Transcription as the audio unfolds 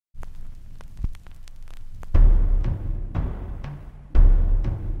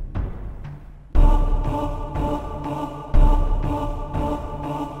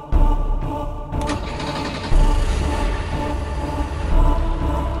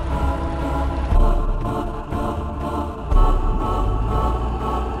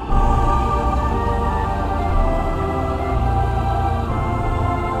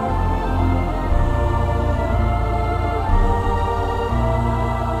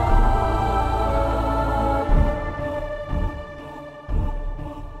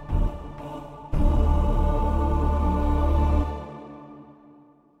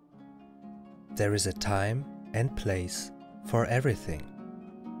there is a time and place for everything.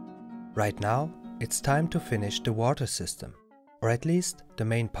 Right now, it's time to finish the water system, or at least the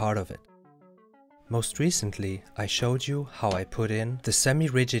main part of it. Most recently, I showed you how I put in the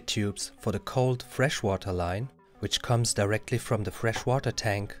semi-rigid tubes for the cold freshwater line, which comes directly from the freshwater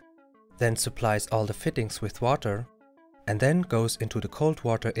tank, then supplies all the fittings with water, and then goes into the cold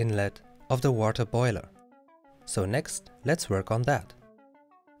water inlet of the water boiler. So next, let's work on that.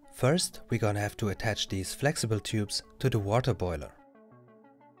 First, we're gonna have to attach these flexible tubes to the water boiler.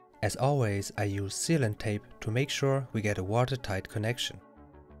 As always, I use sealant tape to make sure we get a watertight connection.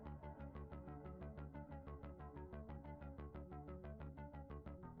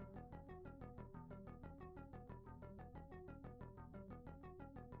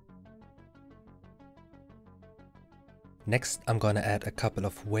 Next, I'm gonna add a couple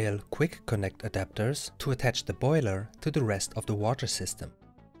of Whale quick connect adapters to attach the boiler to the rest of the water system.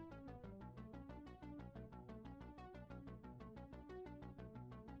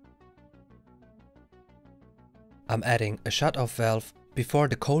 I'm adding a shut-off valve before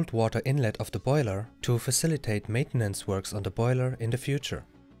the cold water inlet of the boiler to facilitate maintenance works on the boiler in the future.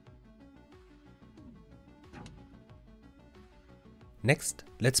 Next,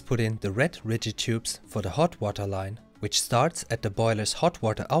 let's put in the red rigid tubes for the hot water line, which starts at the boiler's hot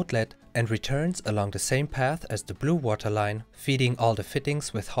water outlet and returns along the same path as the blue water line, feeding all the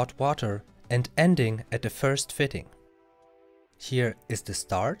fittings with hot water and ending at the first fitting. Here is the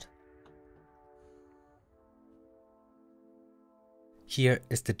start. Here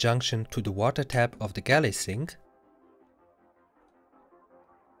is the junction to the water tap of the galley sink.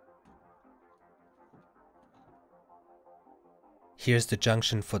 Here's the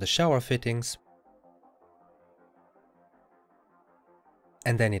junction for the shower fittings.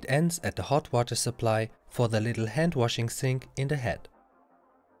 And then it ends at the hot water supply for the little hand washing sink in the head.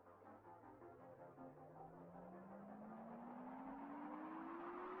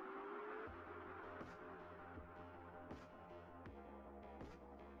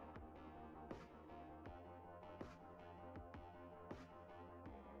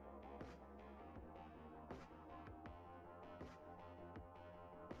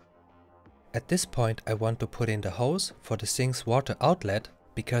 At this point, I want to put in the hose for the sink's water outlet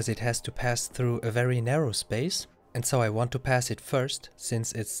because it has to pass through a very narrow space, and so I want to pass it first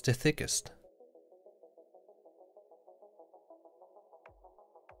since it's the thickest.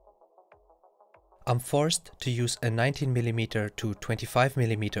 I'm forced to use a 19mm to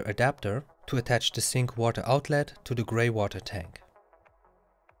 25mm adapter to attach the sink water outlet to the grey water tank.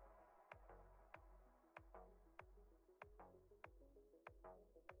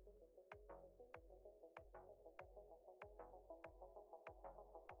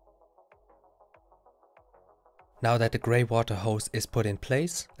 Now that the grey water hose is put in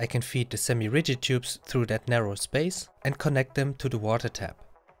place, I can feed the semi-rigid tubes through that narrow space and connect them to the water tap.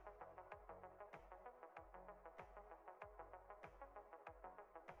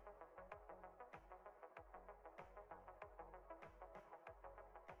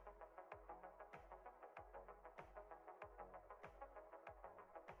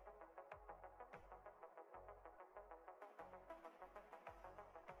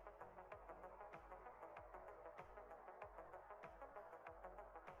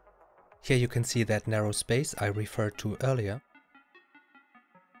 Here you can see that narrow space I referred to earlier.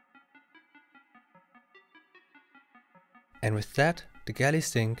 And with that, the galley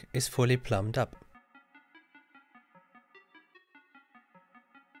sink is fully plumbed up.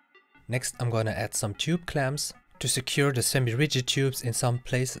 Next, I'm gonna add some tube clamps to secure the semi-rigid tubes in some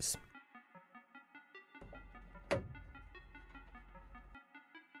places.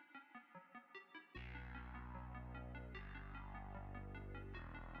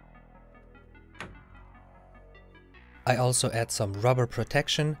 I also add some rubber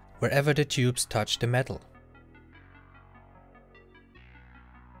protection wherever the tubes touch the metal.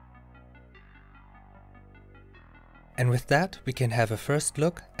 And with that, we can have a first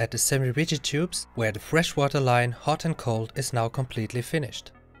look at the semi-rigid tubes where the freshwater line hot and cold is now completely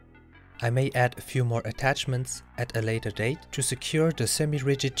finished. I may add a few more attachments at a later date to secure the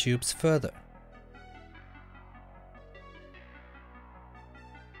semi-rigid tubes further.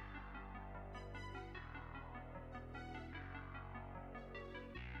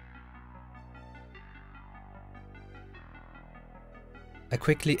 I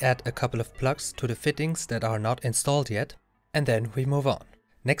quickly add a couple of plugs to the fittings that are not installed yet, and then we move on.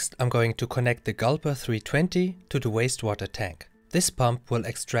 Next, I'm going to connect the Gulper 320 to the wastewater tank. This pump will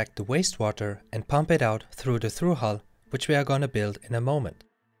extract the wastewater and pump it out through the through hull, which we are gonna build in a moment.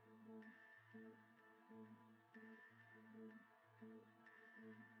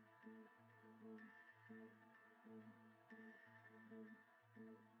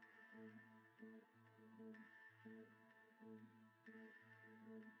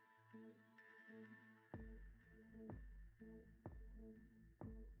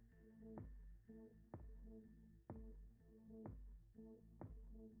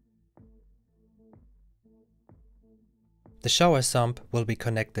 The shower sump will be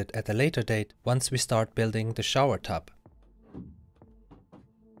connected at a later date once we start building the shower tub.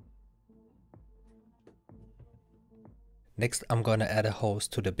 Next I'm gonna add a hose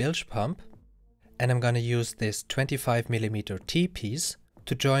to the bilge pump, and I'm gonna use this 25mm T-piece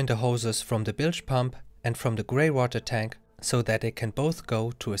to join the hoses from the bilge pump and from the grey water tank so that they can both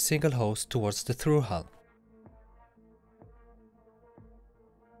go to a single hose towards the through hull.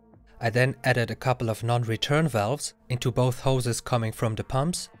 I then added a couple of non-return valves into both hoses coming from the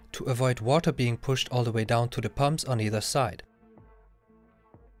pumps to avoid water being pushed all the way down to the pumps on either side.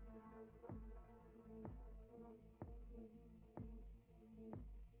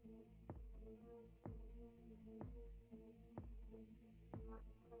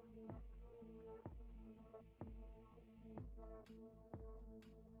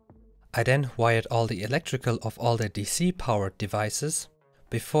 I then wired all the electrical of all the DC powered devices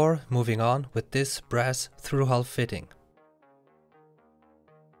before moving on with this brass through-hull fitting.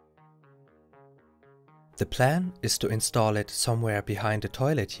 The plan is to install it somewhere behind the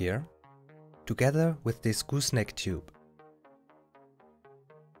toilet here, together with this gooseneck tube.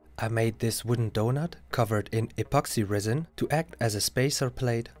 I made this wooden donut covered in epoxy resin to act as a spacer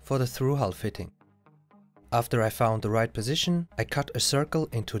plate for the through-hull fitting. After I found the right position, I cut a circle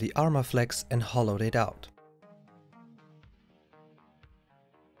into the armor flex and hollowed it out.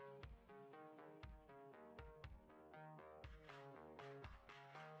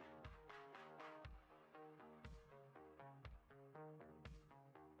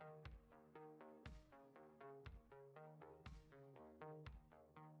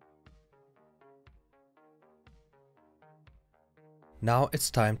 Now it's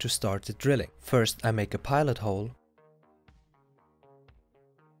time to start the drilling. First I make a pilot hole.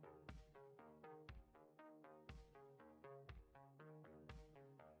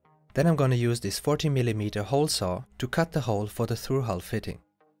 Then I'm gonna use this 40mm hole saw to cut the hole for the through-hull fitting.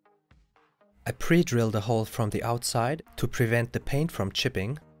 I pre-drill the hole from the outside to prevent the paint from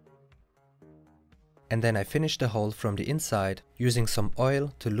chipping. And then I finish the hole from the inside using some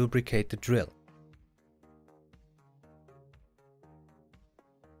oil to lubricate the drill.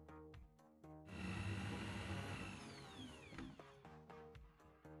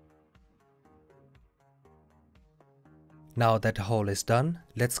 Now that the hole is done,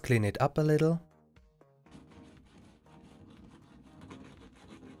 let's clean it up a little.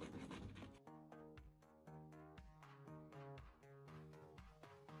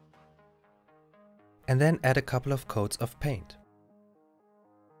 And then add a couple of coats of paint.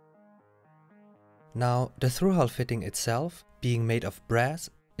 Now the through-hull fitting itself, being made of brass,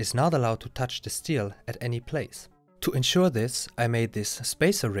 is not allowed to touch the steel at any place. To ensure this, I made this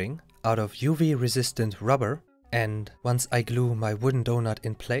spacer ring out of UV resistant rubber. And once I glue my wooden donut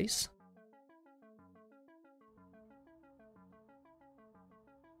in place,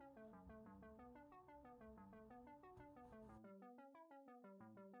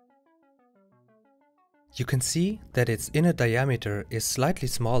 you can see that its inner diameter is slightly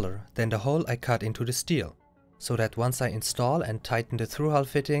smaller than the hole I cut into the steel, so that once I install and tighten the through-hull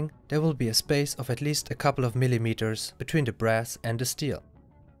fitting, there will be a space of at least a couple of millimeters between the brass and the steel.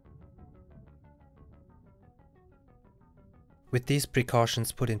 With these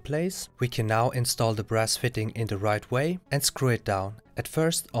precautions put in place, we can now install the brass fitting in the right way and screw it down, at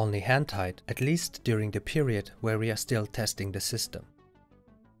first only hand tight, at least during the period where we are still testing the system.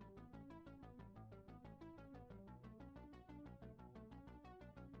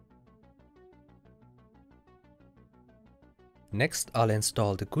 Next I'll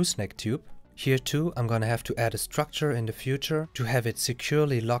install the gooseneck tube. Here too I'm gonna have to add a structure in the future to have it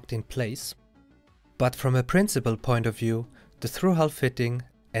securely locked in place. But from a principal point of view, the through-hull fitting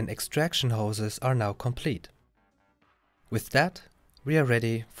and extraction hoses are now complete. With that, we are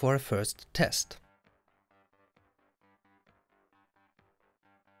ready for a first test.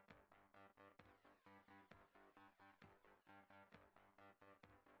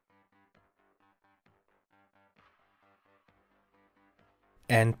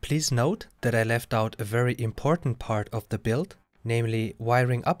 And please note that I left out a very important part of the build, namely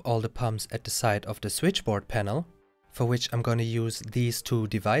wiring up all the pumps at the side of the switchboard panel, for which I'm going to use these two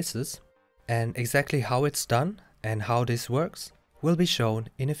devices, and exactly how it's done and how this works will be shown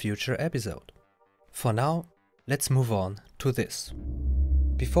in a future episode. For now, let's move on to this.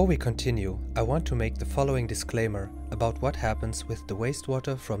 Before we continue, I want to make the following disclaimer about what happens with the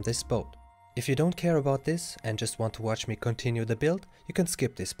wastewater from this boat. If you don't care about this and just want to watch me continue the build, you can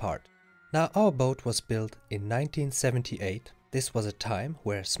skip this part. Now, our boat was built in 1978. This was a time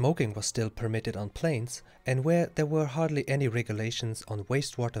where smoking was still permitted on planes and where there were hardly any regulations on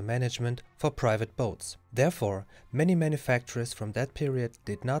wastewater management for private boats. Therefore, many manufacturers from that period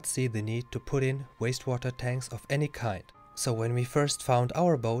did not see the need to put in wastewater tanks of any kind. So when we first found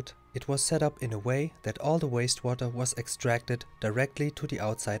our boat, it was set up in a way that all the wastewater was extracted directly to the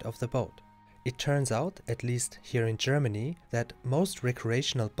outside of the boat. It turns out, at least here in Germany, that most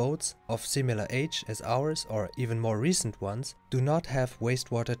recreational boats of similar age as ours or even more recent ones do not have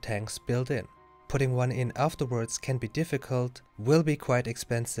wastewater tanks built in. Putting one in afterwards can be difficult, will be quite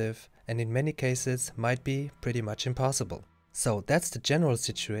expensive, and in many cases might be pretty much impossible. So that's the general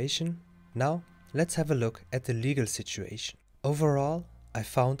situation. Now let's have a look at the legal situation. Overall, I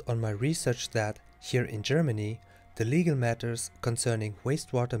found on my research that here in Germany, the legal matters concerning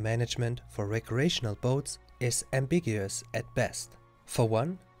wastewater management for recreational boats is ambiguous at best. For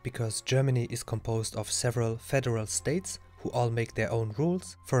one, because Germany is composed of several federal states who all make their own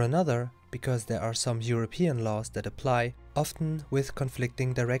rules. For another, because there are some European laws that apply, often with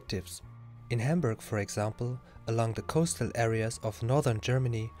conflicting directives. In Hamburg, for example, along the coastal areas of northern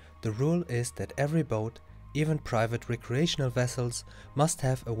Germany, the rule is that every boat, even private recreational vessels, must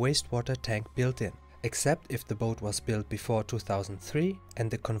have a wastewater tank built in. Except if the boat was built before 2003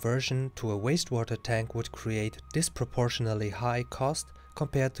 and the conversion to a wastewater tank would create disproportionately high cost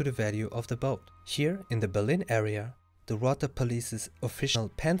compared to the value of the boat. Here in the Berlin area, the Water Police's official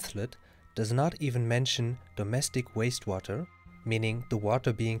pamphlet does not even mention domestic wastewater, meaning the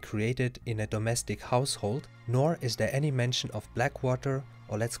water being created in a domestic household, nor is there any mention of black water,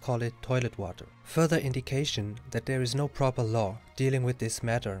 or let's call it toilet water. Further indication that there is no proper law dealing with this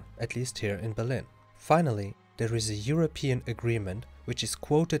matter, at least here in Berlin. Finally, there is a European agreement which is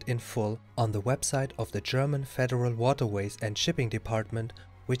quoted in full on the website of the German Federal Waterways and Shipping Department,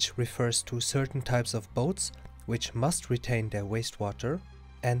 which refers to certain types of boats which must retain their wastewater,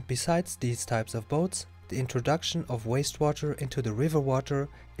 and besides these types of boats, the introduction of wastewater into the river water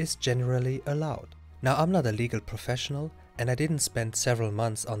is generally allowed. Now, I'm not a legal professional and I didn't spend several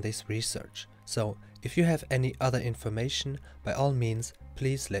months on this research, so if you have any other information, by all means,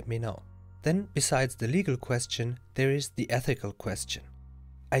 please let me know. Then, besides the legal question, there is the ethical question.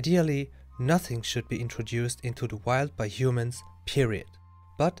 Ideally, nothing should be introduced into the wild by humans, period.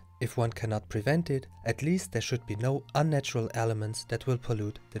 But if one cannot prevent it, at least there should be no unnatural elements that will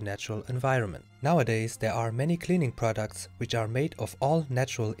pollute the natural environment. Nowadays, there are many cleaning products which are made of all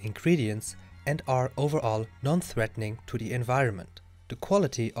natural ingredients and are overall non-threatening to the environment. The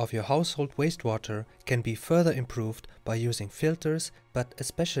quality of your household wastewater can be further improved by using filters, but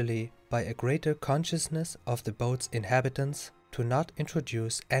especially by a greater consciousness of the boat's inhabitants to not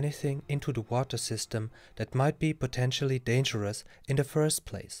introduce anything into the water system that might be potentially dangerous in the first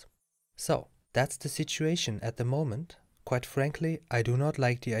place. So, that's the situation at the moment. Quite frankly, I do not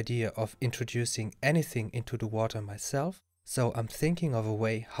like the idea of introducing anything into the water myself, so I'm thinking of a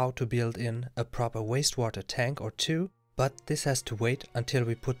way how to build in a proper wastewater tank or two, but this has to wait until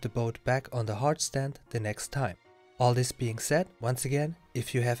we put the boat back on the hard stand the next time. All this being said, once again,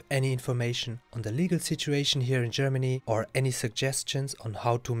 if you have any information on the legal situation here in Germany or any suggestions on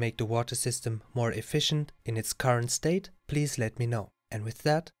how to make the water system more efficient in its current state, please let me know. And with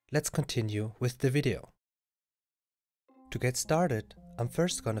that, let's continue with the video. To get started, I'm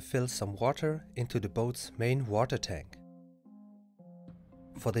first gonna fill some water into the boat's main water tank.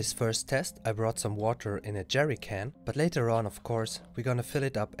 For this first test, I brought some water in a jerry can, but later on, of course, we're gonna fill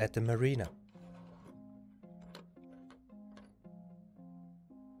it up at the marina.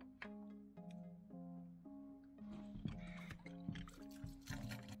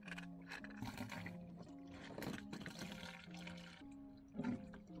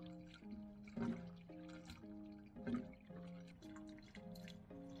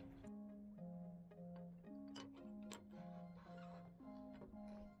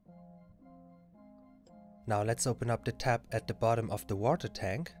 Now let's open up the tap at the bottom of the water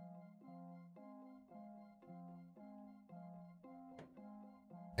tank.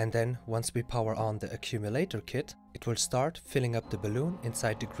 And then once we power on the accumulator kit, it will start filling up the balloon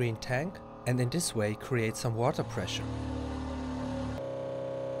inside the green tank and in this way create some water pressure.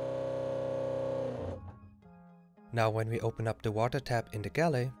 Now when we open up the water tap in the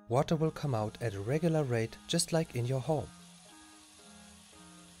galley, water will come out at a regular rate just like in your home.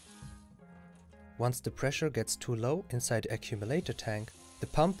 Once the pressure gets too low inside the accumulator tank, the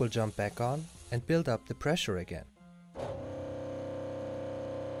pump will jump back on and build up the pressure again.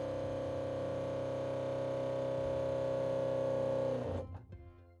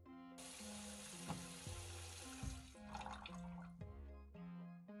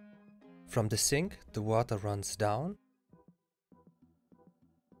 From the sink, the water runs down,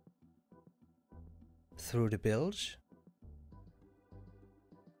 through the bilge,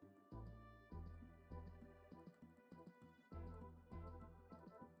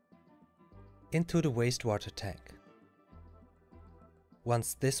 into the wastewater tank.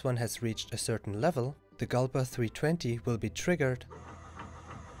 Once this one has reached a certain level, the Gulper 320 will be triggered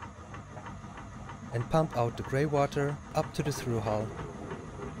and pump out the grey water up to the through hull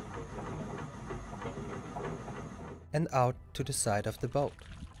and out to the side of the boat.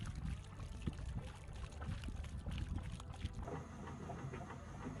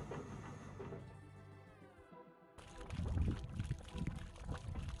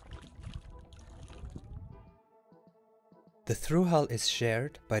 The through hull is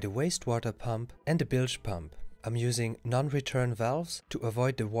shared by the wastewater pump and the bilge pump. I'm using non-return valves to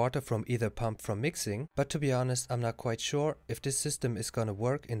avoid the water from either pump from mixing, but to be honest, I'm not quite sure if this system is gonna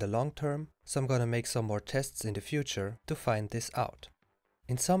work in the long term, so I'm gonna make some more tests in the future to find this out.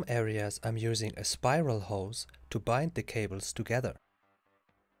 In some areas I'm using a spiral hose to bind the cables together.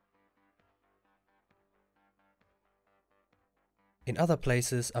 In other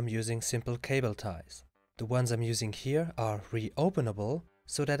places I'm using simple cable ties. The ones I'm using here are reopenable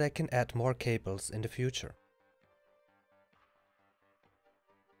so that I can add more cables in the future.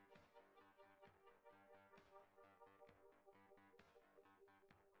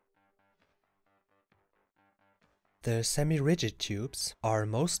 The semi-rigid tubes are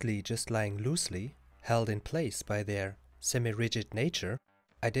mostly just lying loosely, held in place by their semi-rigid nature.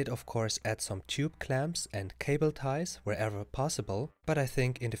 I did of course add some tube clamps and cable ties wherever possible, but I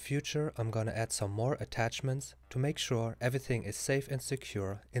think in the future I'm gonna add some more attachments to make sure everything is safe and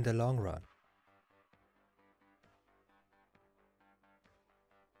secure in the long run.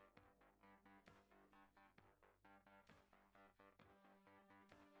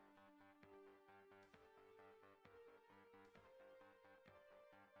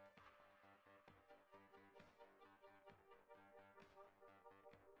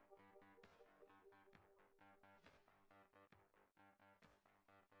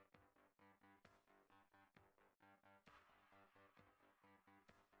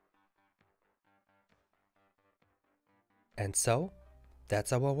 And so,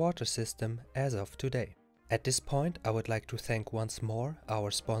 that's our water system as of today. At this point, I would like to thank once more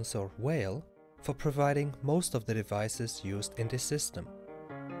our sponsor Whale for providing most of the devices used in this system.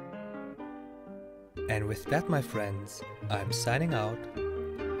 And with that, my friends, I'm signing out.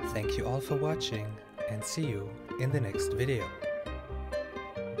 Thank you all for watching and see you in the next video.